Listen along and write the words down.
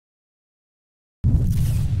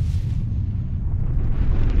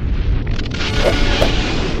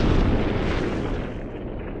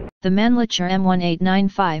The Mannlicher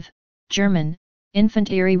M1895, German,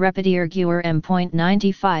 Infanterie-Repetiergewehr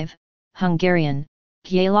M.95, Hungarian,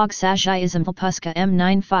 Gyalogszázsajizmpuska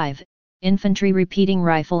M95, Infantry Repeating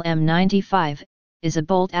Rifle M95, is a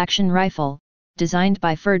bolt-action rifle, designed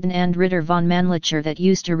by Ferdinand Ritter von Mannlicher that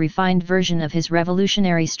used a refined version of his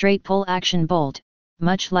revolutionary straight-pull action bolt,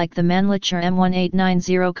 much like the Mannlicher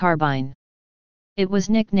M1890 carbine. It was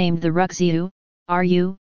nicknamed the Rucksack,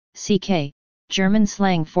 R-U-C-K, German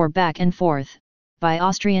slang for back and forth, by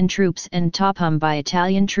Austrian troops and Topham by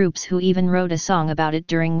Italian troops who even wrote a song about it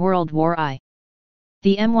during World War I.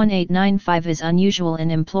 The M1895 is unusual in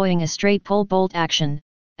employing a straight-pull bolt action,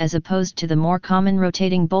 as opposed to the more common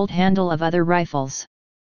rotating bolt handle of other rifles.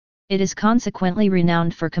 It is consequently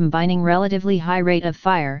renowned for combining relatively high rate of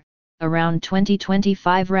fire, around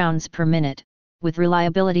 20-25 rounds per minute, with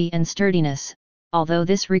reliability and sturdiness, although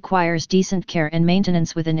this requires decent care and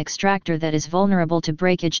maintenance with an extractor that is vulnerable to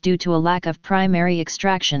breakage due to a lack of primary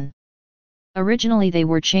extraction. Originally they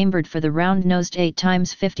were chambered for the round-nosed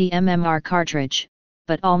 8x50 mmR cartridge,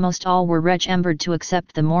 but almost all were rechambered to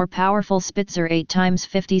accept the more powerful Spitzer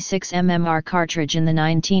 8x56 mmR cartridge in the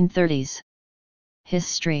 1930s.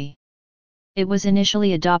 History. It was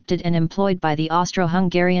initially adopted and employed by the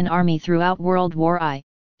Austro-Hungarian army throughout World War I,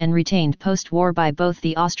 and retained post-war by both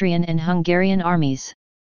the Austrian and Hungarian armies.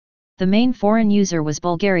 The main foreign user was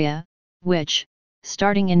Bulgaria, which,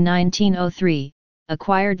 starting in 1903,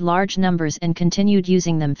 acquired large numbers and continued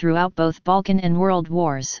using them throughout both Balkan and World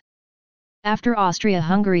Wars. After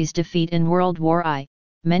Austria-Hungary's defeat in World War I,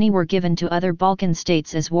 many were given to other Balkan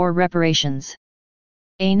states as war reparations.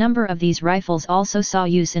 A number of these rifles also saw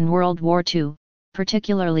use in World War II,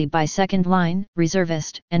 particularly by second-line,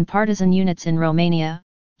 reservist, and partisan units in Romania,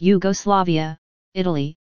 Yugoslavia,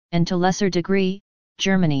 Italy, and to lesser degree,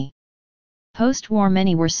 Germany. Post-war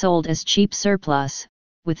many were sold as cheap surplus,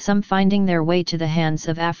 with some finding their way to the hands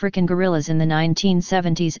of African guerrillas in the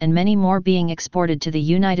 1970s and many more being exported to the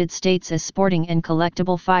United States as sporting and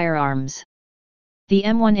collectible firearms. The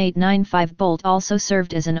M1895 bolt also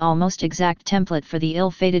served as an almost exact template for the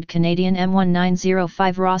ill-fated Canadian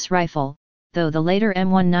M1905 Ross rifle, though the later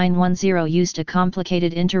M1910 used a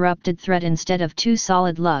complicated interrupted thread instead of two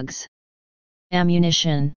solid lugs.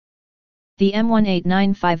 Ammunition. The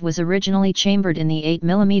M1895 was originally chambered in the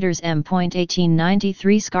 8mm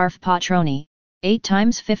M.1893 Scarf Patroni,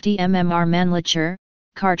 8x50 mmR Mannlicher,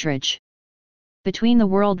 cartridge. Between the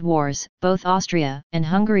World Wars, both Austria and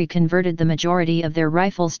Hungary converted the majority of their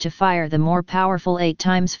rifles to fire the more powerful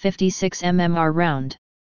 8x56 mmR round.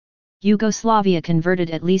 Yugoslavia converted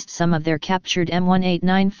at least some of their captured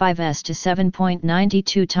M1895s to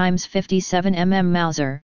 7.92x57 mm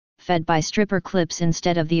Mauser, fed by stripper clips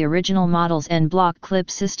instead of the original model's N-block clip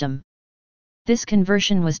system. This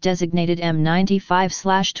conversion was designated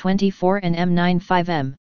M95/24 and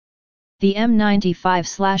M95M. The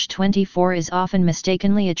M95/24 is often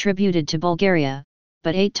mistakenly attributed to Bulgaria,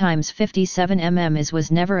 but 8x57 mm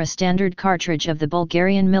was never a standard cartridge of the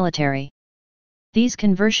Bulgarian military. These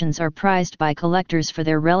conversions are prized by collectors for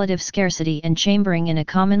their relative scarcity and chambering in a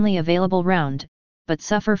commonly available round, but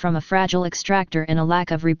suffer from a fragile extractor and a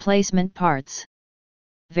lack of replacement parts.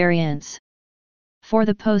 Variants. For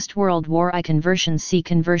the post-World War I conversions, see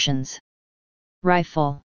conversions.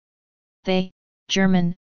 Rifle. The,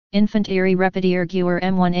 German, Infanterie-Repetiergewehr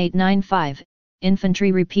M1895,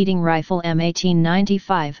 Infantry Repeating Rifle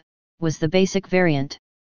M1895, was the basic variant.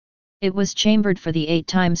 It was chambered for the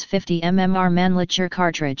 8x50 mmR Mannlicher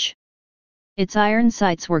cartridge. Its iron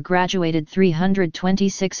sights were graduated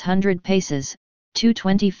 320-600 paces,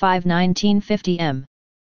 225-1950 m.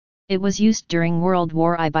 It was used during World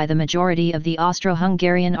War I by the majority of the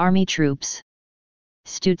Austro-Hungarian army troops.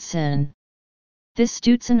 Stutzen. This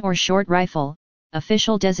Stutzen or short rifle,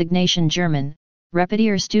 official designation German,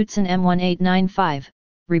 Repetier Stutzen M1895,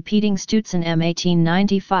 repeating Stutzen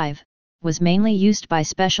M1895, was mainly used by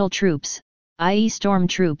special troops, i.e. storm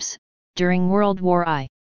troops, during World War I.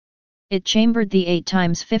 It chambered the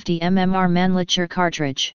 8x50 mmR Mannlicher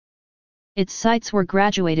cartridge. Its sights were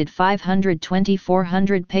graduated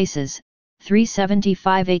 520-400 paces,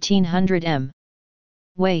 375-1800 m.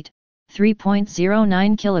 Weight,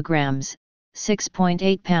 3.09 kilograms,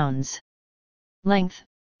 6.8 pounds. Length,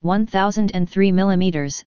 1003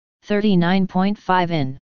 mm, 39.5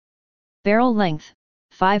 in. Barrel length,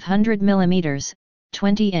 500 mm,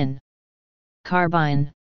 20 in.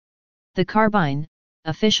 Carbine. The carbine,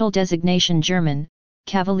 official designation German,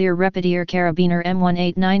 Kavalier Repetier Karabiner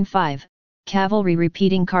M1895, Cavalry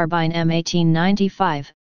Repeating Carbine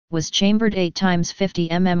M1895, was chambered 8 times 50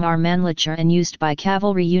 mmR Mannlicher and used by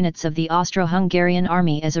cavalry units of the Austro-Hungarian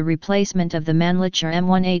army as a replacement of the Mannlicher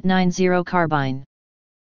M1890 carbine.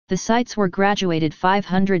 The sights were graduated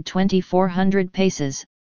 520-400 paces,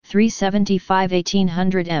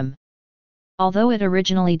 375-1800 m. Although it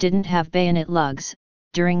originally didn't have bayonet lugs,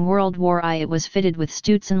 during World War I it was fitted with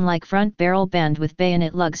Stützen-like front barrel band with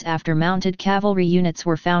bayonet lugs after mounted cavalry units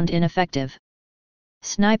were found ineffective.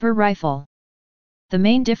 Sniper rifle. The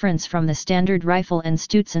main difference from the standard rifle and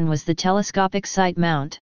Stützen was the telescopic sight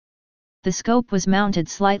mount. The scope was mounted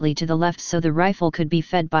slightly to the left so the rifle could be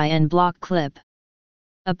fed by en-bloc clip.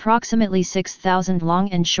 Approximately 6,000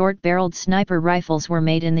 long and short-barreled sniper rifles were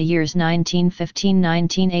made in the years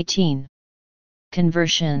 1915-1918.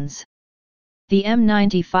 Conversions. The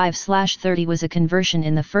M95/30 was a conversion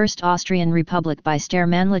in the First Austrian Republic by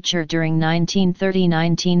Mannlicher during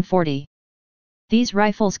 1930-1940. These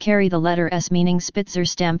rifles carry the letter S meaning Spitzer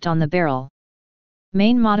stamped on the barrel.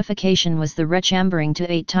 Main modification was the rechambering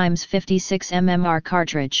to 8 times 56 mmR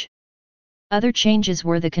cartridge. Other changes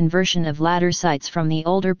were the conversion of ladder sights from the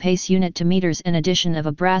older pace unit to meters and addition of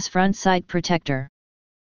a brass front sight protector.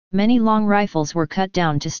 Many long rifles were cut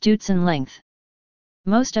down to Stützen length.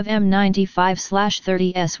 Most of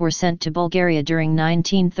M95/30s were sent to Bulgaria during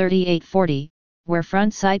 1938-40, where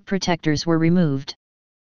front sight protectors were removed.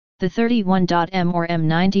 The 31.M or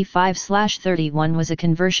M95/31 was a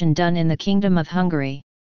conversion done in the Kingdom of Hungary.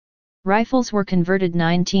 Rifles were converted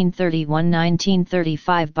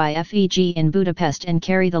 1931-1935 by FEG in Budapest and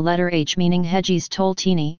carry the letter H meaning Hedges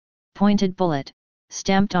Toltini, pointed bullet,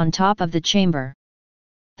 stamped on top of the chamber.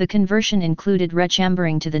 The conversion included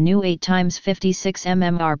rechambering to the new 8 times 56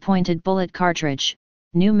 mmR pointed bullet cartridge,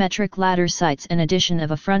 new metric ladder sights and addition of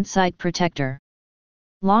a front sight protector.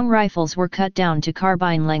 Long rifles were cut down to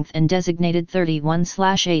carbine length and designated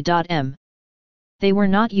 31/A.M. They were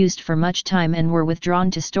not used for much time and were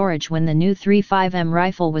withdrawn to storage when the new 35mm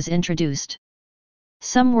rifle was introduced.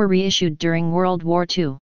 Some were reissued during World War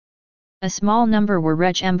II. A small number were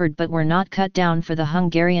rechambered but were not cut down for the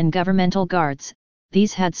Hungarian governmental guards.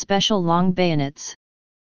 These had special long bayonets.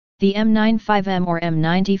 The M95M or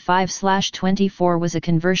M95/24 was a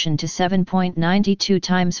conversion to 7.92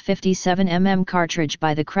 times 57 mm cartridge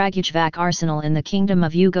by the Kragujevac arsenal in the Kingdom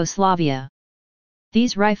of Yugoslavia.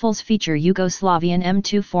 These rifles feature Yugoslavian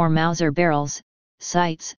M24 Mauser barrels,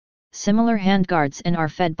 sights, similar handguards and are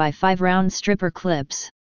fed by 5-round stripper clips.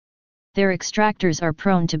 Their extractors are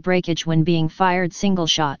prone to breakage when being fired single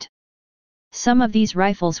shot. Some of these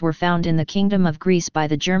rifles were found in the Kingdom of Greece by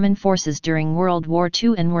the German forces during World War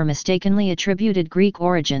II and were mistakenly attributed Greek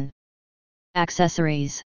origin.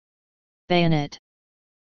 Accessories. Bayonet.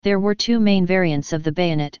 There were 2 main variants of the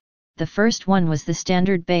bayonet. The first one was the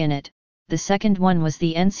standard bayonet, the second one was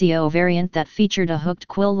the NCO variant that featured a hooked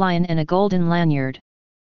quill lion and a golden lanyard.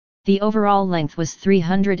 The overall length was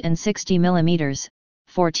 360 mm,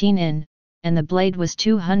 14 in, and the blade was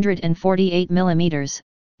 248 mm,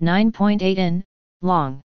 9.8 in,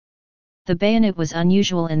 long. The bayonet was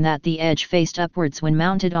unusual in that the edge faced upwards when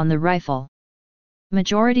mounted on the rifle.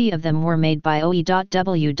 Majority of them were made by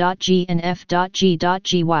OE.W.G and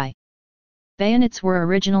F.G.Gy. Bayonets were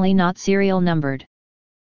originally not serial numbered.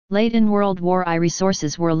 Late in World War I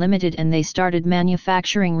resources were limited and they started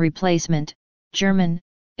manufacturing replacement, German,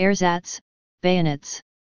 ersatz, bayonets.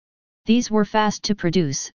 These were fast to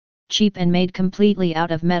produce, cheap and made completely out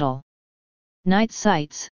of metal. Night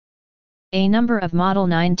sights. A number of Model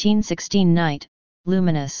 1916 night,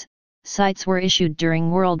 luminous, sights were issued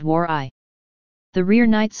during World War I. The rear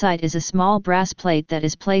night sight is a small brass plate that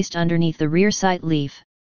is placed underneath the rear sight leaf.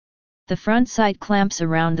 The front sight clamps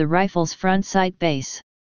around the rifle's front sight base.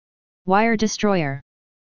 Wire destroyer.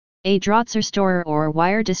 A Drahtzerstörer or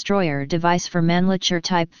wire destroyer device for Mannlicher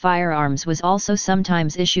type firearms was also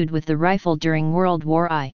sometimes issued with the rifle during World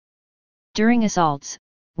War I. During assaults,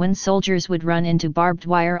 when soldiers would run into barbed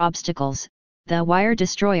wire obstacles, the wire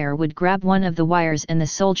destroyer would grab one of the wires and the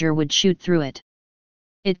soldier would shoot through it.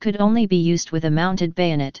 It could only be used with a mounted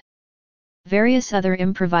bayonet. Various other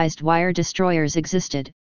improvised wire destroyers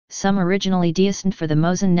existed, some originally destined for the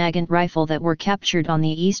Mosin-Nagant rifle that were captured on the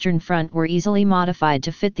Eastern Front were easily modified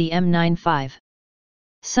to fit the M95.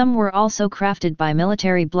 Some were also crafted by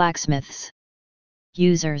military blacksmiths.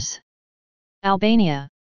 Users. Albania.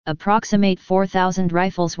 Approximate 4,000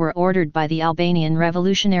 rifles were ordered by the Albanian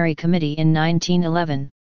Revolutionary Committee in 1911.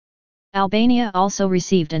 Albania also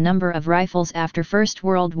received a number of rifles after First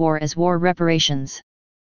World War as war reparations.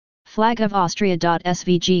 Flag of Austria.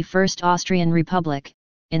 SVG First Austrian Republic,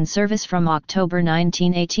 in service from October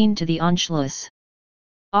 1918 to the Anschluss.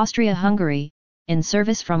 Austria-Hungary, in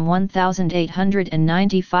service from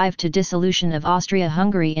 1895 to dissolution of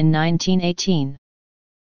Austria-Hungary in 1918.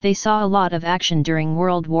 They saw a lot of action during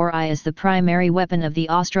World War I as the primary weapon of the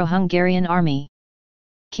Austro-Hungarian army.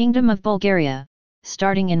 Kingdom of Bulgaria.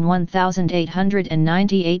 Starting in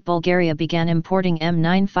 1898, Bulgaria began importing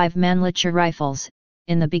M95 Mannlicher rifles,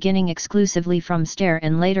 in the beginning exclusively from Steyr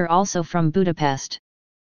and later also from Budapest.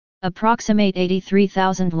 Approximate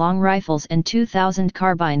 83,000 long rifles and 2,000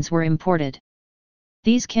 carbines were imported.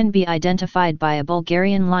 These can be identified by a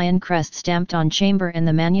Bulgarian lion crest stamped on chamber and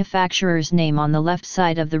the manufacturer's name on the left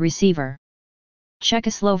side of the receiver.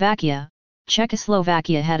 Czechoslovakia.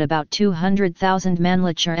 Czechoslovakia had about 200,000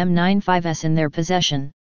 Mannlicher M95s in their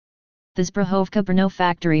possession. The Zbrahovka Brno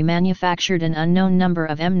factory manufactured an unknown number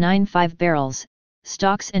of M95 barrels,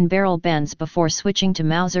 stocks and barrel bands before switching to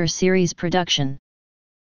Mauser series production.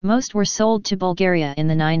 Most were sold to Bulgaria in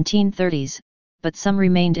the 1930s, but some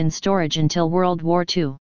remained in storage until World War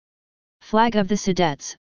II. Flag of the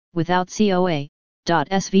Sudets, without COA.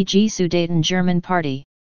 SVG Sudeten German Party.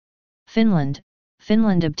 Finland.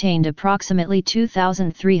 Finland obtained approximately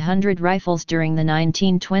 2,300 rifles during the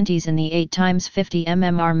 1920s in the 8x50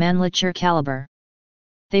 mmR Mannlicher caliber.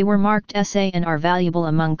 They were marked SA and are valuable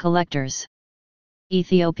among collectors.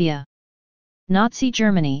 Ethiopia. Nazi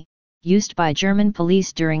Germany, used by German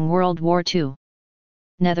police during World War II.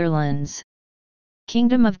 Netherlands.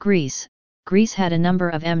 Kingdom of Greece. Greece had a number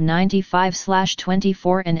of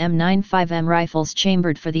M95/24 and M95M rifles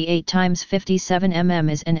chambered for the 8x57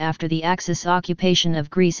 mm and after the Axis occupation of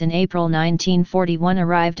Greece in April 1941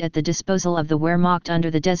 arrived at the disposal of the Wehrmacht under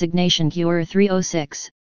the designation Gür 306,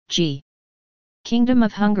 G. Kingdom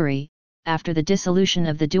of Hungary. After the dissolution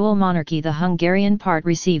of the dual monarchy, the Hungarian part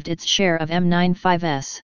received its share of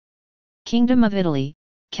M95s. Kingdom of Italy,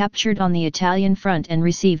 captured on the Italian front and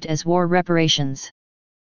received as war reparations.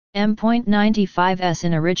 M.95s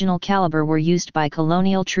in original caliber were used by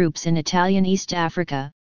colonial troops in Italian East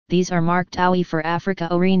Africa, these are marked AUI for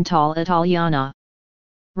Africa Orientale Italiana.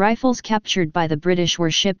 Rifles captured by the British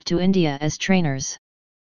were shipped to India as trainers.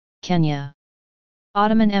 Kenya.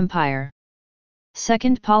 Ottoman Empire.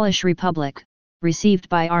 Second Polish Republic, received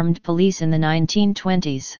by armed police in the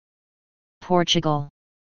 1920s. Portugal.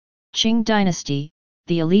 Qing Dynasty.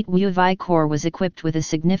 The elite Wuovi Corps was equipped with a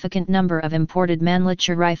significant number of imported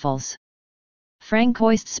Mannlicher rifles.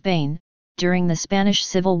 Francoist Spain. During the Spanish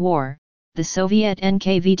Civil War, the Soviet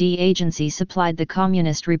NKVD agency supplied the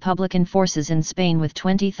Communist Republican forces in Spain with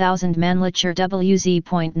 20,000 Mannlicher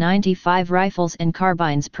WZ.95 rifles and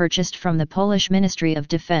carbines purchased from the Polish Ministry of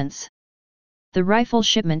Defense. The rifle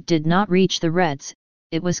shipment did not reach the Reds,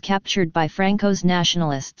 it was captured by Franco's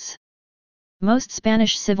nationalists. Most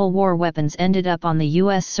Spanish Civil War weapons ended up on the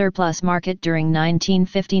U.S. surplus market during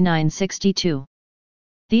 1959–62.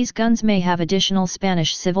 These guns may have additional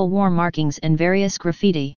Spanish Civil War markings and various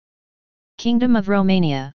graffiti. Kingdom of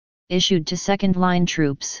Romania, issued to second-line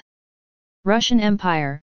troops. Russian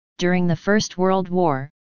Empire. During the First World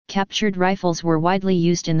War, captured rifles were widely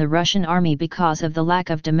used in the Russian army because of the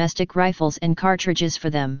lack of domestic rifles and cartridges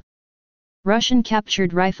for them. Russian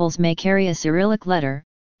captured rifles may carry a Cyrillic letter,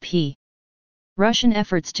 P. Russian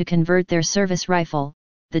efforts to convert their service rifle,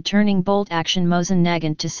 the turning bolt action Mosin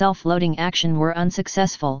Nagant to self-loading action were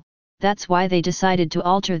unsuccessful, that's why they decided to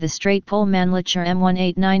alter the straight-pull Mannlicher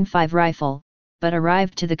M1895 rifle, but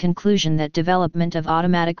arrived to the conclusion that development of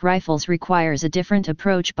automatic rifles requires a different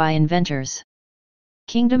approach by inventors.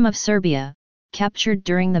 Kingdom of Serbia, captured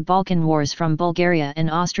during the Balkan Wars from Bulgaria and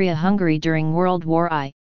Austria-Hungary during World War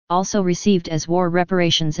I, also received as war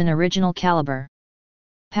reparations in original caliber.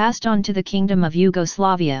 Passed on to the Kingdom of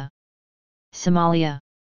Yugoslavia. Somalia.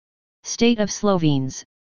 State of Slovenes,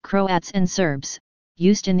 Croats and Serbs,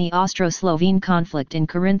 used in the Austro-Slovene conflict in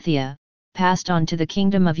Carinthia, passed on to the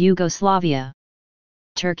Kingdom of Yugoslavia.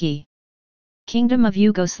 Turkey. Kingdom of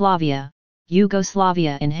Yugoslavia.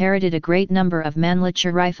 Yugoslavia inherited a great number of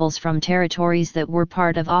Mannlicher rifles from territories that were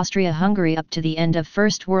part of Austria-Hungary up to the end of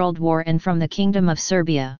First World War and from the Kingdom of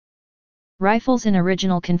Serbia. Rifles in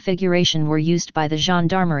original configuration were used by the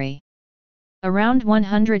gendarmerie. Around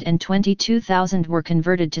 122,000 were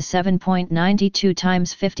converted to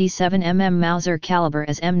 7.92x57 mm Mauser caliber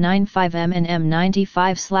as M95M and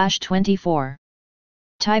M95/24.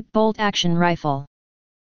 Type bolt-action rifle.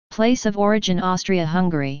 Place of origin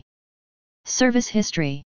Austria-Hungary. Service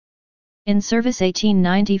history. In service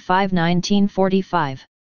 1895–1945.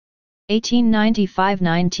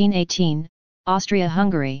 1895–1918,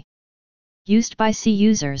 Austria-Hungary. Used by sea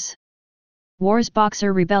users. Wars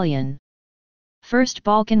Boxer Rebellion. First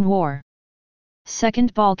Balkan War.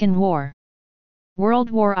 Second Balkan War. World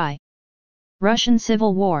War I. Russian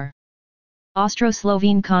Civil War.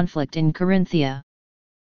 Austro-Slovene conflict in Carinthia.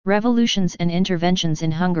 Revolutions and interventions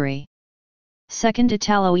in Hungary. Second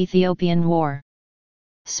Italo-Ethiopian War.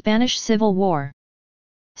 Spanish Civil War.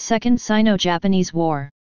 Second Sino-Japanese War.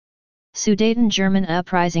 Sudeten-German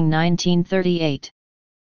uprising 1938.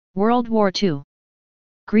 World War II.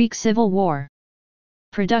 Greek Civil War.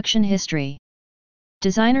 Production history.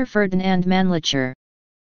 Designer Ferdinand Mannlicher.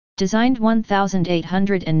 Designed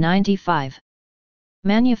 1895.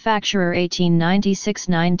 Manufacturer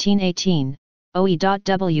 1896-1918,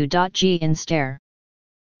 OE.W.G in Steyr.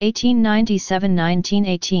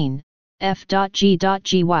 1897-1918,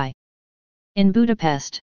 F.G.Gy. In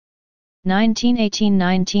Budapest.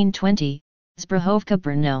 1918-1920, Zbrahovka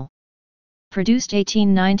Brno. Produced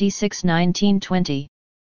 1896-1920.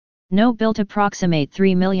 No built approximate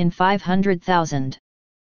 3,500,000.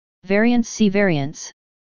 Variants. See variants.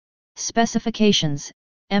 Specifications: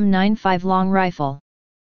 M95 long rifle.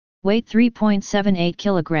 Weight 3.78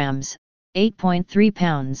 kilograms, 8.3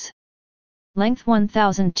 pounds. Length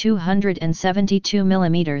 1272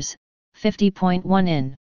 millimeters, 50.1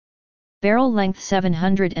 in. Barrel length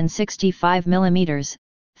 765 millimeters,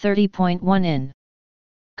 30.1 in.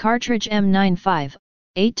 Cartridge M95,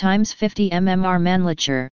 8x50 mmR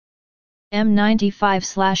Mannlicher.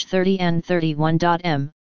 M95/30 and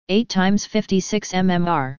 31.M, 8x56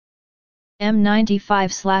 mmR.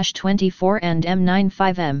 M95/24 and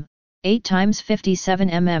M95M, 8x57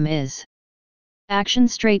 mm is. Action: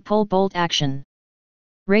 straight pull bolt action.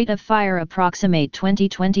 Rate of fire approximate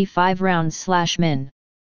 20-25 rounds/min.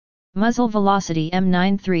 Muzzle velocity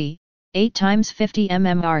M93, 8x50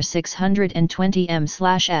 mmR 620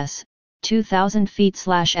 m/s, 2000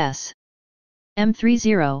 feet/s.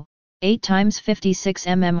 M30, 8x56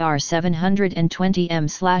 mmR 720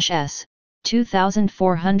 m/s,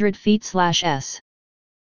 2400 feet/s.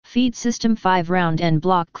 Feed system 5-round and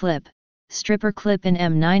block clip, stripper clip in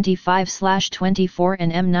M95/24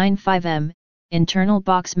 and M95M, internal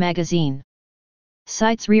box magazine.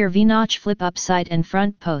 Sights: rear V-notch flip-up sight and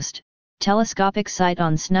front post, telescopic sight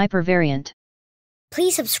on sniper variant.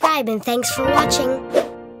 Please subscribe and thanks for watching.